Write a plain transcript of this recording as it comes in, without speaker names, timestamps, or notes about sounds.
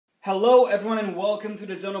Hello everyone and welcome to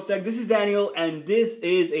the Zone of Tech. This is Daniel and this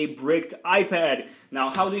is a bricked iPad.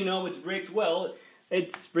 Now how do you know it's bricked? Well,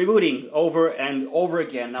 it's rebooting over and over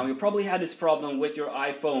again. Now you probably had this problem with your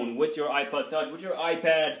iPhone, with your iPod Touch, with your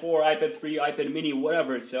iPad 4, iPad 3, iPad mini,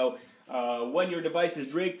 whatever. So when your device is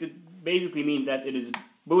bricked, it basically means that it is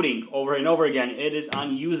booting over and over again. It is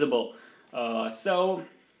unusable. So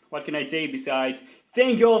what can I say besides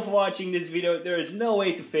thank you all for watching this video. There is no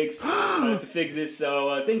way to fix this,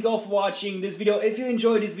 so thank you all for watching this video. If you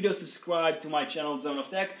enjoyed this video, subscribe to my channel Zone of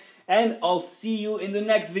Tech, and I'll see you in the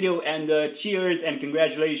next video. And cheers and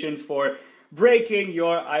congratulations for breaking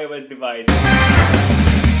your iOS device.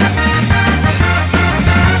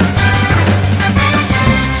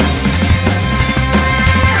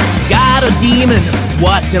 Got a demon,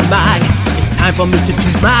 what am I? It's time for me to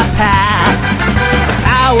choose my path.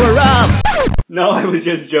 Power up! No, I was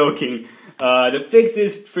just joking. The fix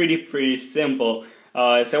is pretty simple.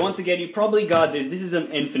 So once again, you probably got this. This is an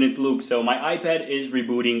infinite loop, so my iPad is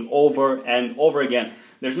rebooting over and over again.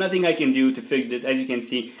 There's nothing I can do to fix this. As you can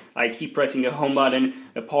see, I keep pressing the home button,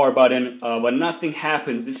 the power button, but nothing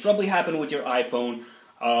happens. This probably happened with your iPhone,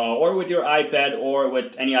 or with your iPad, or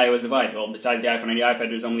with any iOS device. Well, besides the iPhone and the iPad,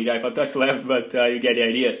 there's only the iPod Touch left, but you get the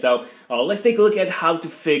idea. So let's take a look at how to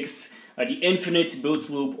fix the infinite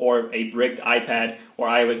boot loop or a bricked iPad or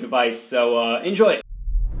iOS device. So enjoy!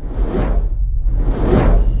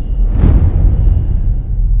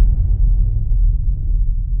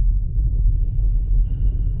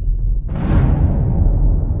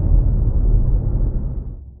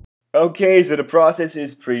 Okay, so the process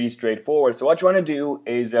is pretty straightforward. So what you want to do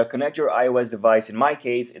is connect your iOS device, in my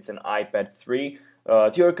case it's an iPad 3,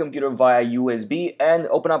 to your computer via USB and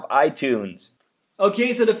open up iTunes.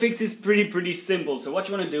 Okay, so the fix is pretty simple. So what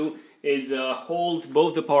you want to do is hold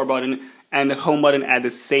both the power button and the home button at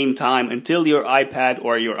the same time until your iPad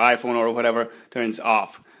or your iPhone or whatever turns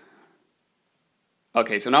off.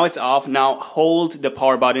 Okay, so now it's off. Now hold the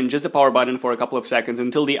power button, just the power button, for a couple of seconds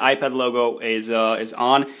until the iPad logo is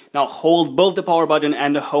on. Now hold both the power button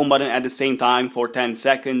and the home button at the same time for 10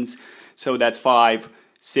 seconds. So that's 5,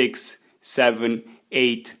 6, 7,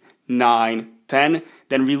 8, 9, 10.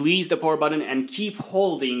 Then release the power button and keep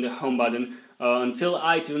holding the home button until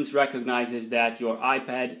iTunes recognizes that your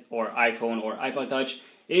iPad or iPhone or iPod Touch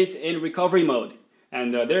is in recovery mode.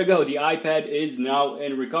 And there you go, the iPad is now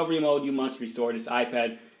in recovery mode. You must restore this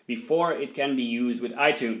iPad before it can be used with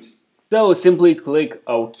iTunes. So simply click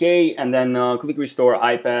OK and then click Restore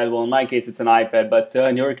iPad. Well, in my case it's an iPad, but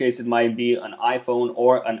in your case it might be an iPhone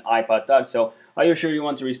or an iPod Touch. So are you sure you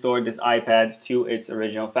want to restore this iPad to its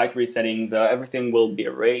original factory settings? Everything will be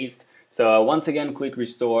erased. So once again, click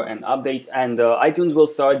Restore and Update, and iTunes will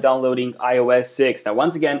start downloading iOS 6. Now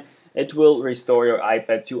once again, it will restore your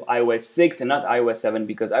iPad to iOS 6 and not iOS 7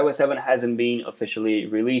 because iOS 7 hasn't been officially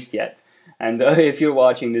released yet. And if you're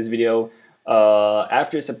watching this video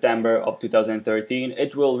after September of 2013,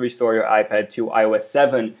 it will restore your iPad to iOS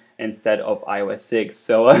 7 instead of iOS 6.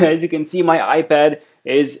 So as you can see, my iPad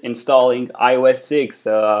is installing iOS 6.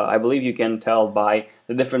 I believe you can tell by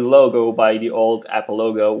the different logo, by the old Apple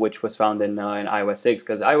logo, which was found in iOS 6,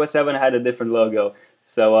 because iOS 7 had a different logo.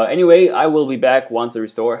 So anyway, I will be back once the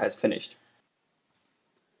restore has finished.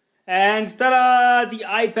 And ta-da! The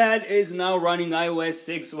iPad is now running iOS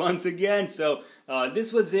 6 once again. So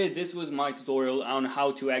this was it. This was my tutorial on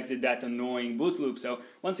how to exit that annoying boot loop. So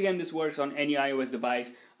once again, this works on any iOS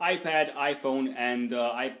device, iPad, iPhone, and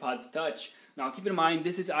iPod Touch. Now keep in mind,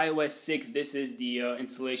 this is iOS 6. This is the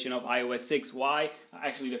installation of iOS 6. Why?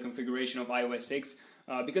 Actually, the configuration of iOS 6.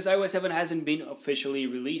 Because iOS 7 hasn't been officially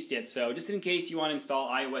released yet. So just in case you want to install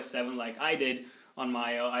iOS 7 like I did on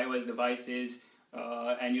my iOS devices,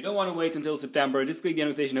 and you don't want to wait until September, just click the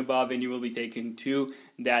annotation above and you will be taken to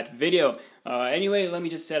that video. Anyway, let me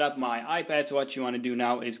just set up my iPad. So what you want to do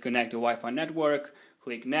now is connect to Wi-Fi network,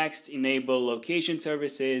 click Next, enable location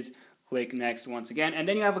services, click Next once again, and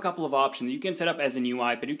then you have a couple of options. You can set up as a new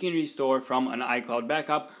iPad, you can restore from an iCloud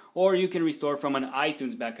backup, or you can restore from an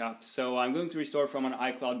iTunes backup. So I'm going to restore from an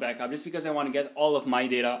iCloud backup just because I want to get all of my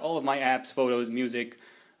data, all of my apps, photos, music,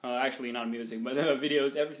 actually not music, but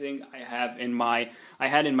videos, everything I had in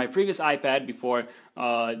my previous iPad before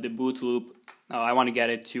the boot loop. I want to get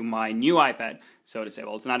it to my new iPad, so to say.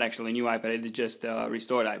 Well, it's not actually a new iPad, it's just a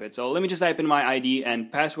restored iPad. So let me just type in my ID and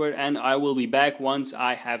password, and I will be back once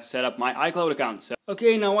I have set up my iCloud account. So,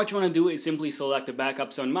 okay, now what you want to do is simply select the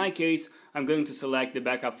backup. So in my case, I'm going to select the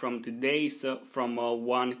backup from today, so from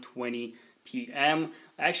 1/20 p.m.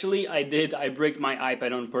 Actually, I bricked my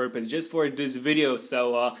iPad on purpose just for this video,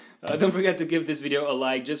 so don't forget to give this video a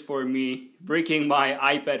like just for me breaking my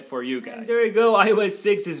iPad for you guys. And there you go, iOS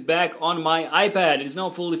 6 is back on my iPad. It's now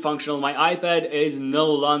fully functional. My iPad is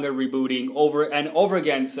no longer rebooting over and over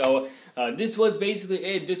again, so this was basically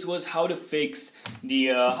it. This was how to fix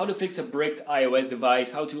a bricked iOS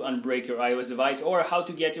device, how to unbreak your iOS device, or how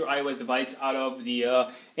to get your iOS device out of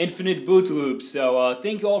the infinite boot loop. So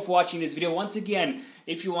thank you all for watching this video. Once again,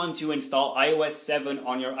 if you want to install iOS 7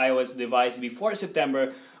 on your iOS device before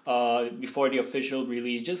September, before the official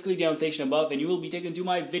release, just click the annotation above and you will be taken to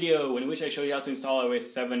my video in which I show you how to install iOS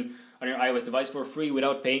 7 on your iOS device for free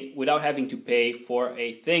without having to pay for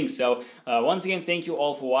a thing. So once again, thank you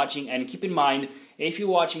all for watching, and keep in mind, if you're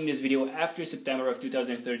watching this video after September of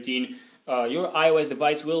 2013, your iOS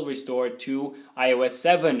device will restore to iOS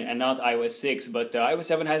 7 and not iOS 6, but iOS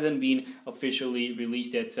 7 hasn't been officially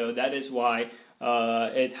released yet, so that is why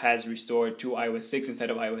it has restored to iOS 6 instead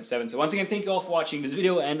of iOS 7. So once again, thank you all for watching this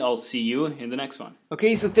video, and I'll see you in the next one.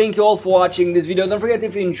 Okay, so thank you all for watching this video. Don't forget,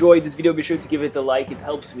 if you enjoyed this video, be sure to give it a like. It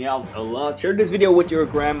helps me out a lot. Share this video with your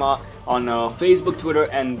grandma on Facebook, Twitter,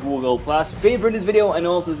 and Google+. Favorite this video, and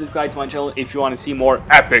also subscribe to my channel if you want to see more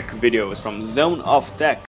epic videos from Zone of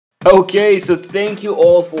Tech. Okay, so thank you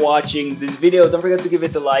all for watching this video. Don't forget to give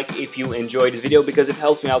it a like if you enjoyed this video, because it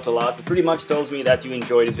helps me out a lot. It pretty much tells me that you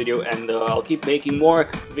enjoyed this video, and I'll keep making more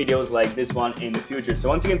videos like this one in the future. So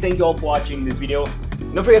once again, thank you all for watching this video.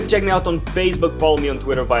 Don't forget to check me out on Facebook, follow me on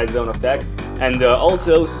Twitter via Zone of Tech, and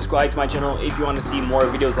also subscribe to my channel if you want to see more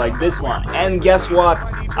videos like this one. And guess what?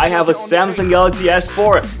 I have a Samsung Galaxy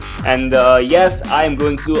S4, and yes, I am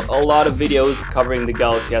going to do a lot of videos covering the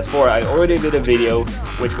Galaxy S4. I already did a video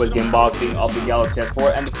which was the unboxing of the Galaxy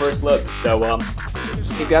S4 and the first look. So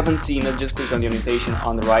if you haven't seen it, just click on the annotation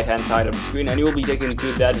on the right hand side of the screen and you will be taken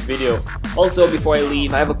to that video. Also, before I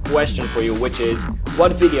leave, I have a question for you, which is,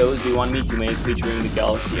 what videos do you want me to make featuring the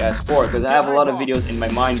Galaxy S4? Because I have a lot of videos in my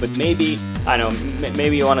mind, but maybe, I don't know,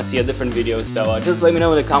 maybe you want to see a different video. So just let me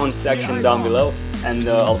know in the comments section down below, and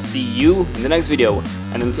I'll see you in the next video.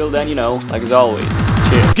 And until then, you know, like as always,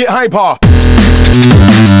 cheers. Get hyper!